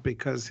job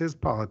because his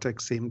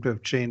politics seem to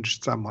have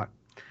changed somewhat.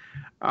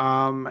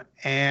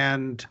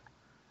 And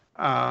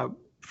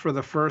for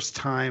the first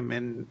time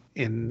in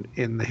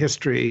the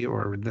history,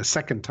 or the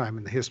second time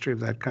in the history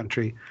of that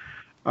country,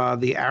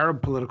 the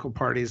Arab political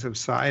parties have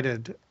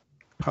sided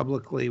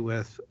publicly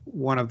with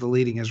one of the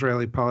leading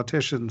Israeli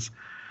politicians,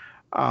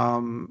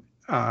 in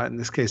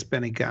this case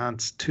Benny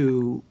Gantz,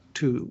 to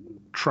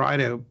try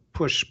to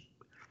push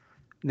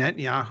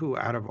Netanyahu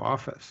out of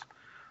office.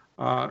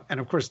 And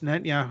of course,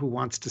 Netanyahu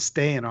wants to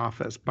stay in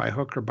office by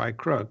hook or by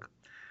crook,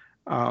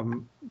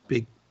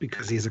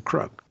 because he's a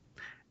crook,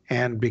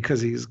 and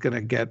because he's going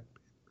to get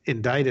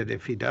indicted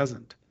if he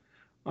doesn't.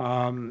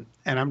 And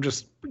I'm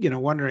just,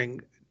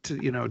 wondering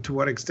to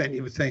what extent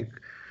you would think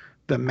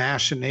the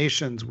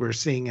machinations we're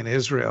seeing in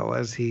Israel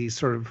as he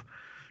sort of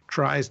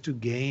tries to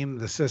game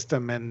the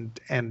system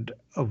and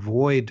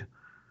avoid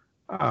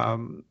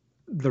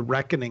the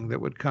reckoning that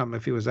would come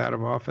if he was out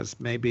of office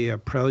may be a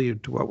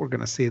prelude to what we're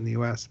going to see in the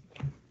U.S.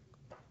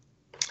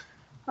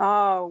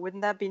 Oh,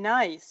 wouldn't that be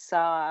nice?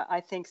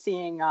 I think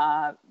seeing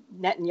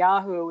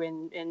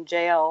Netanyahu in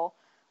jail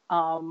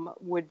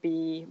would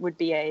be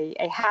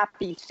a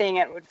happy thing.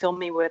 It would fill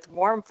me with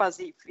warm,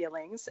 fuzzy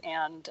feelings.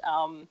 And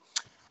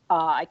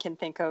I can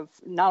think of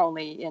not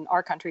only in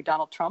our country,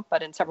 Donald Trump,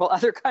 but in several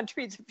other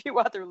countries, a few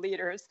other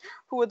leaders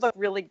who would look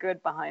really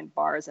good behind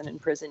bars and in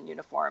prison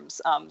uniforms.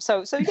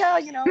 So yeah,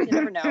 you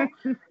never know.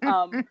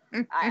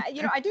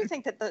 I do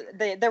think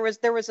that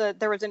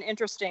there was an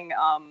interesting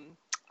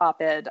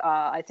op-ed,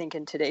 I think,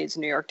 in today's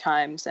New York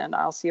Times, and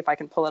I'll see if I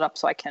can pull it up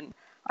so I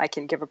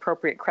can give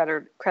appropriate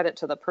credit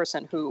to the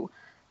person who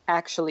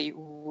actually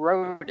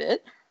wrote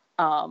it.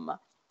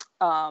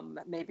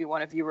 Maybe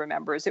one of you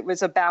remembers. It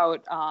was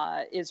about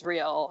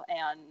Israel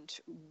and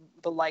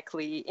the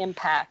likely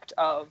impact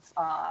of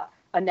a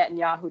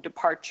Netanyahu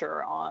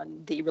departure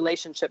on the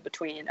relationship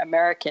between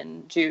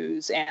American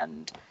Jews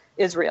and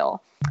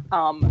Israel.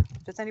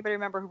 Does anybody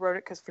remember who wrote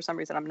it? Because for some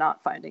reason I'm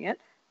not finding it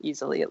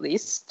easily, at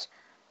least.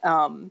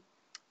 But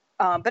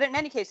in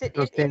any case, it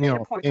made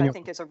a point I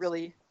think is a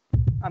really...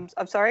 I'm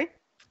sorry?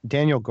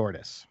 Daniel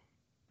Gordis.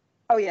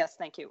 Oh, yes.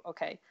 Thank you.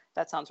 Okay.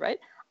 That sounds right.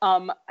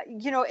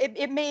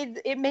 It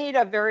made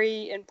a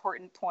very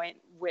important point,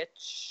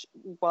 which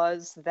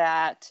was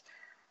that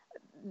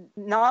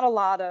not a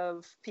lot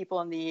of people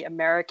in the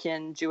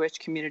American Jewish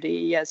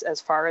community,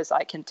 as far as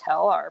I can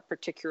tell, are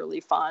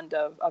particularly fond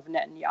of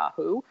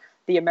Netanyahu.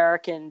 The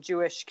American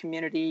Jewish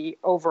community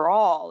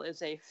overall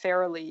is a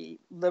fairly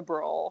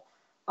liberal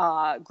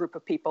group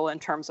of people in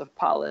terms of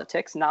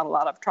politics. Not a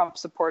lot of Trump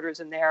supporters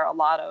in there, a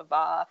lot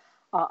of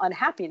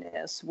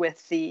unhappiness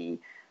with the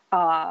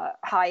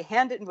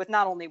high-handed, with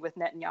not only with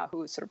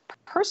Netanyahu's sort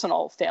of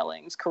personal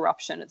failings,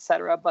 corruption, et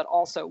cetera, but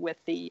also with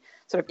the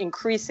sort of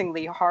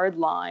increasingly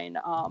hardline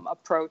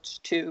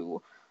approach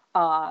to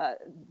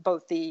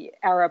both the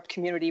Arab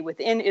community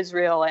within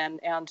Israel and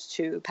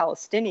to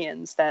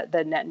Palestinians that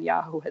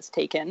Netanyahu has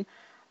taken.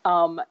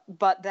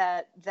 But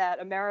that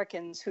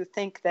Americans who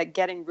think that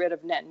getting rid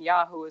of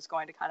Netanyahu is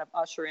going to kind of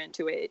usher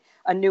into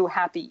a new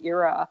happy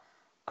era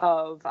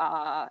of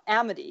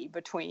amity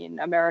between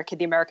the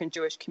American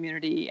Jewish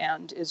community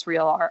and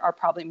Israel are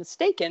probably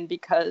mistaken,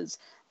 because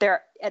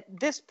they're at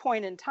this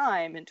point in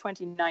time in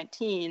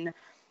 2019,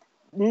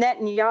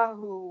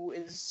 Netanyahu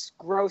is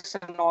gross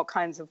in all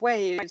kinds of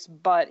ways,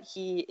 but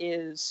he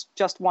is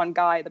just one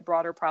guy. The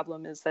broader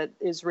problem is that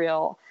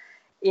Israel,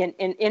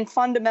 in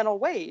fundamental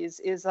ways,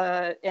 is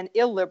an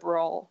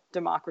illiberal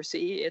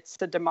democracy. It's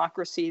a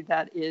democracy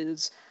that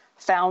is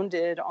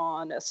founded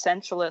on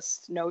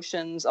essentialist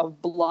notions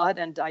of blood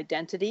and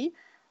identity,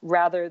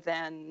 rather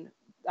than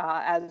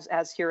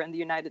as here in the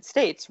United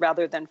States,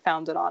 rather than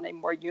founded on a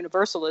more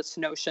universalist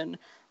notion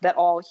that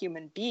all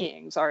human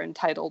beings are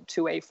entitled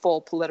to a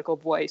full political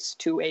voice,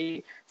 to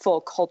a full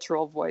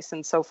cultural voice,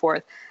 and so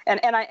forth. And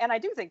I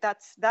do think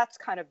that's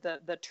kind of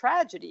the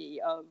tragedy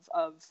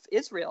of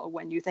Israel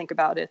when you think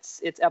about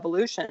its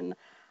evolution.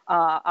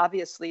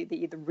 Obviously,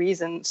 the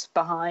reasons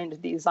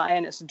behind the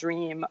Zionist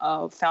dream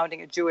of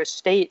founding a Jewish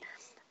state,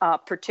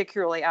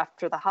 particularly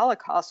after the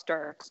Holocaust,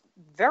 are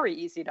very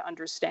easy to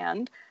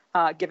understand.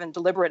 Given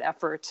deliberate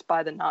efforts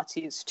by the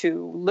Nazis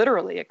to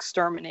literally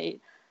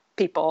exterminate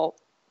people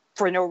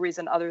for no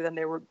reason other than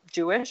they were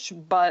Jewish.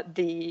 But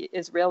the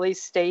Israeli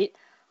state,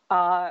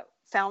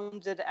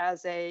 founded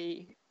as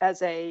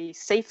a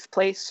safe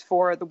place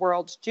for the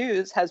world's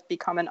Jews, has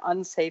become an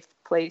unsafe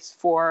place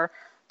for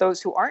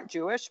those who aren't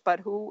Jewish,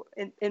 but who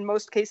in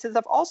most cases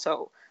have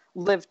also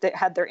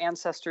had their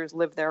ancestors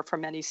live there for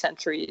many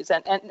centuries.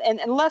 And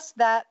unless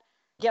that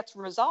gets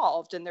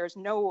resolved, and there's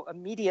no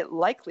immediate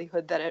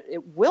likelihood that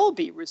it will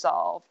be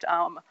resolved,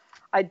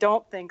 I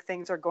don't think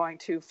things are going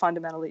to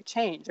fundamentally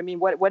change. I mean,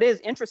 what is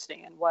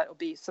interesting and what will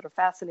be sort of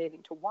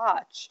fascinating to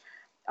watch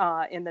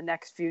in the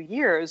next few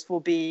years will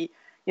be,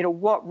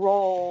 what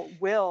role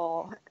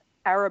will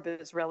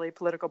Arab-Israeli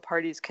political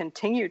parties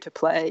continue to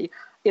play?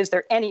 Is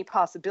there any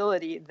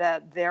possibility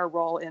that their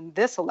role in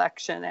this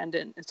election and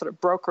in sort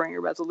of brokering a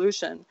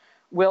resolution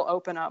will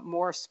open up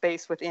more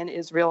space within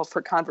Israel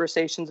for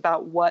conversations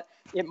about what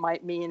it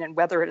might mean and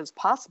whether it is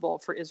possible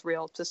for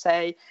Israel to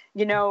say,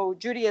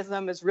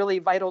 Judaism is really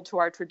vital to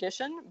our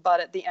tradition, but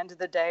at the end of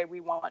the day, we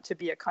want to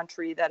be a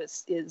country that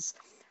is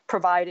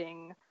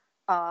providing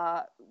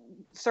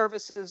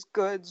services,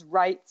 goods,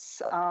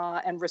 rights,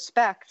 and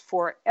respect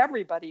for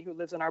everybody who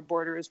lives in our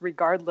borders,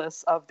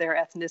 regardless of their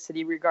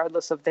ethnicity,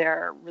 regardless of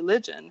their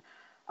religion.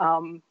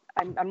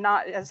 I'm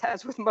not,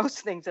 as with most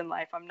things in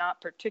life, I'm not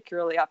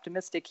particularly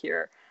optimistic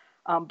here.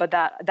 But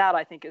that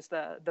I think is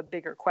the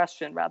bigger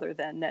question rather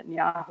than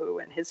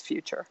Netanyahu and his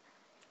future.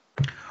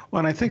 Well,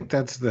 and I think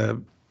that's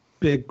the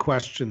big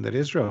question that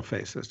Israel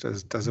faces.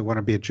 Does it want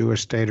to be a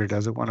Jewish state, or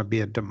does it want to be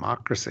a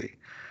democracy?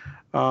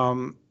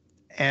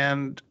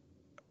 And,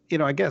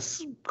 I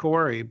guess,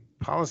 Corey,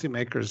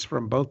 policymakers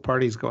from both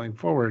parties going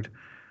forward,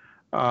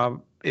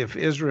 if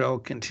Israel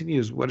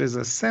continues what is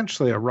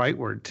essentially a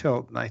rightward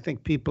tilt, and I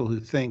think people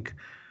who think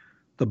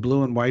the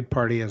blue and white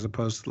party as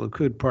opposed to the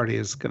Likud party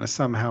is going to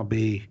somehow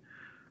be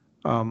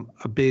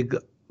a big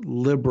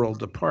liberal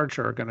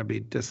departure are going to be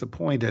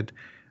disappointed.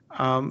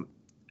 How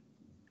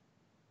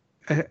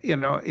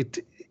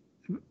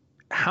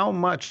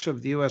much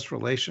of the U.S.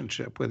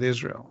 relationship with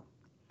Israel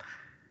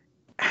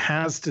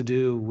has to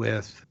do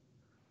with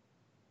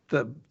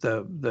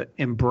the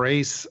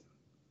embrace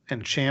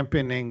and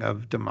championing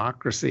of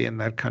democracy in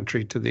that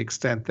country to the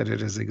extent that it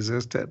has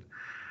existed?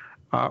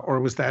 Or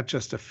was that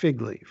just a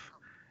fig leaf?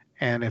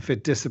 And if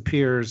it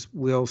disappears,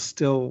 we'll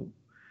still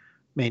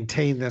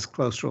maintain this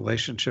close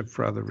relationship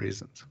for other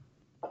reasons?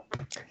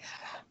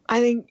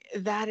 I think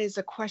that is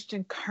a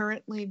question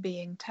currently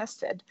being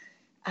tested.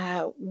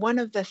 One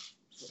of the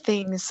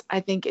things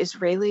I think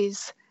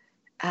Israelis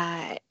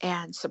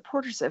and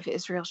supporters of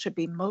Israel should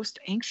be most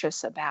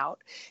anxious about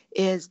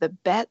is the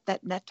bet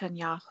that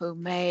Netanyahu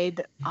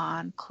made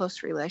on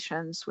close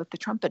relations with the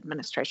Trump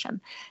administration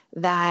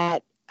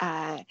that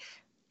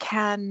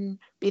can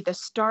be the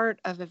start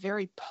of a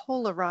very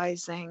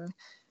polarizing,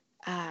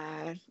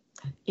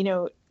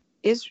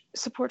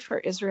 support for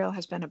Israel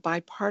has been a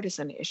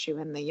bipartisan issue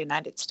in the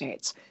United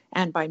States.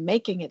 And by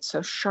making it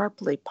so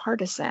sharply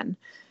partisan,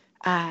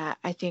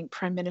 I think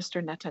Prime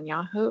Minister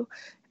Netanyahu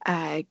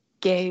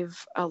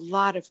gave a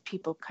lot of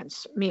people,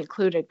 me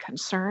included,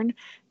 concern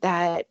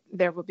that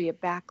there will be a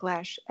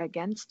backlash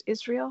against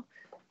Israel.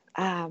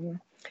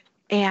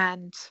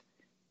 And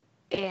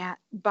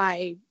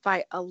by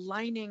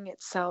aligning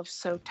itself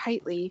so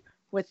tightly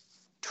with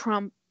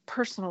Trump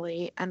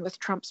personally and with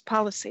Trump's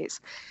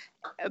policies.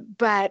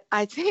 But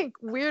I think,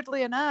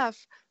 weirdly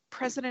enough,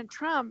 President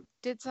Trump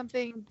did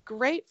something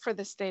great for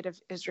the state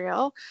of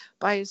Israel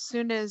by, as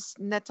soon as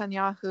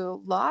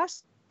Netanyahu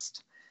lost,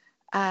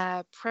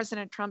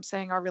 President Trump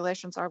saying our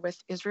relations are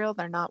with Israel,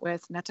 they're not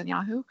with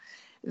Netanyahu.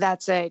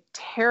 That's a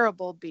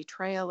terrible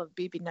betrayal of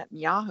Bibi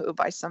Netanyahu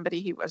by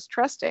somebody he was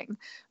trusting,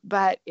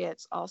 but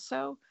it's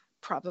also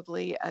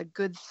probably a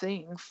good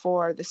thing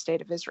for the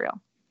state of Israel.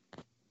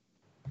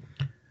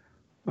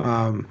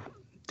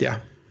 Yeah,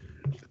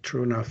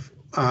 true enough.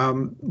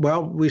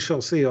 Well, we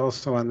shall see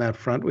also on that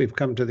front. We've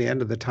come to the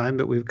end of the time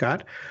that we've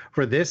got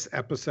for this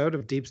episode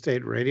of Deep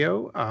State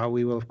Radio.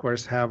 We will, of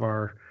course, have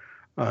our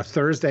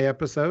Thursday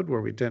episode,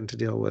 where we tend to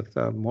deal with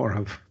more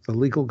of the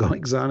legal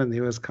goings-on in the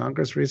U.S.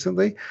 Congress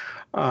recently,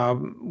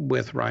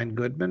 with Ryan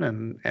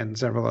Goodman and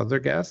several other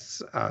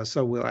guests.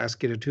 So we'll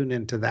ask you to tune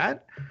into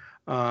that,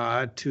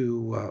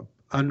 to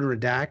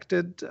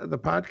Unredacted, the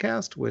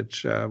podcast,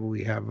 which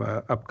we have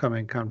an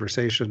upcoming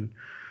conversation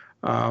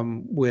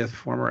with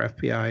former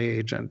FBI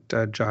agent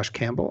Josh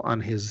Campbell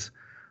on his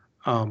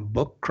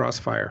book,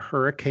 Crossfire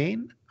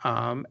Hurricane,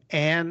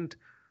 and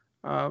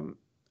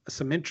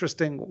some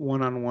interesting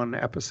one-on-one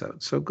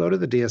episodes. So go to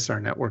the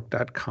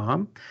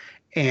dsrnetwork.com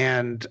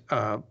and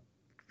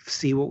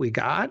see what we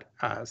got,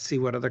 see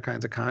what other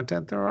kinds of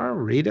content there are,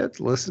 read it,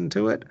 listen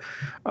to it,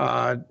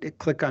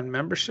 click on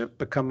membership,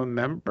 become a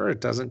member. It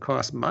doesn't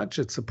cost much.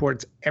 It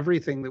supports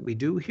everything that we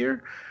do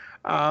here.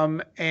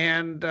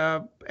 And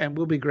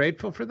we'll be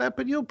grateful for that,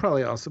 but you'll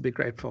probably also be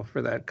grateful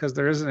for that, because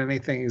there isn't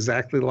anything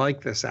exactly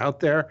like this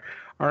out there.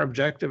 Our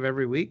objective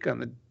every week on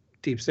the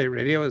Deep State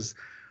Radio is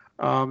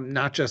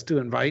not just to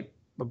invite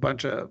a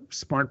bunch of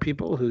smart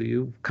people who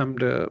you've come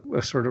to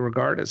sort of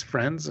regard as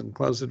friends and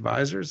close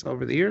advisors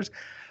over the years,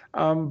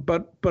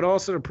 but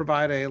also to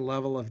provide a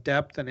level of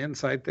depth and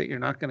insight that you're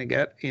not going to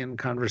get in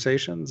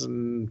conversations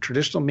and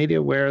traditional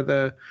media, where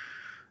the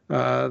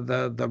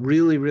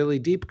really, really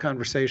deep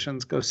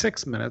conversations go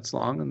 6 minutes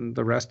long and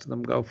the rest of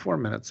them go 4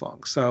 minutes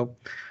long. So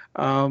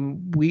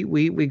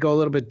we go a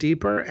little bit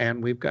deeper,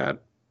 and we've got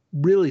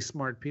really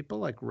smart people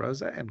like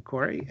Rosa and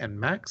Corey and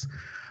Max.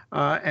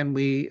 And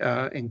we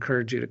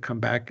encourage you to come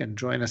back and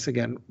join us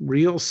again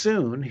real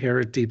soon here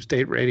at Deep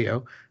State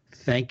Radio.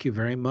 Thank you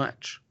very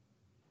much.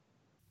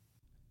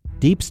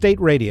 Deep State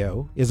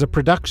Radio is a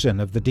production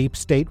of the Deep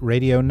State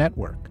Radio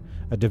Network,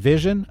 a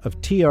division of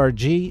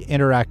TRG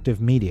Interactive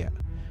Media.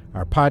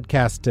 Our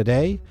podcast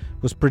today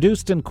was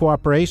produced in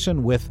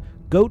cooperation with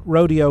Goat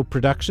Rodeo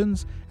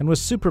Productions and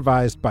was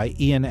supervised by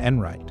Ian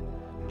Enright.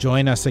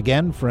 Join us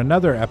again for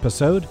another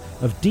episode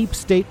of Deep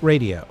State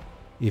Radio.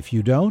 If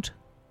you don't,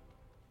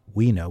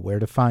 we know where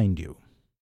to find you.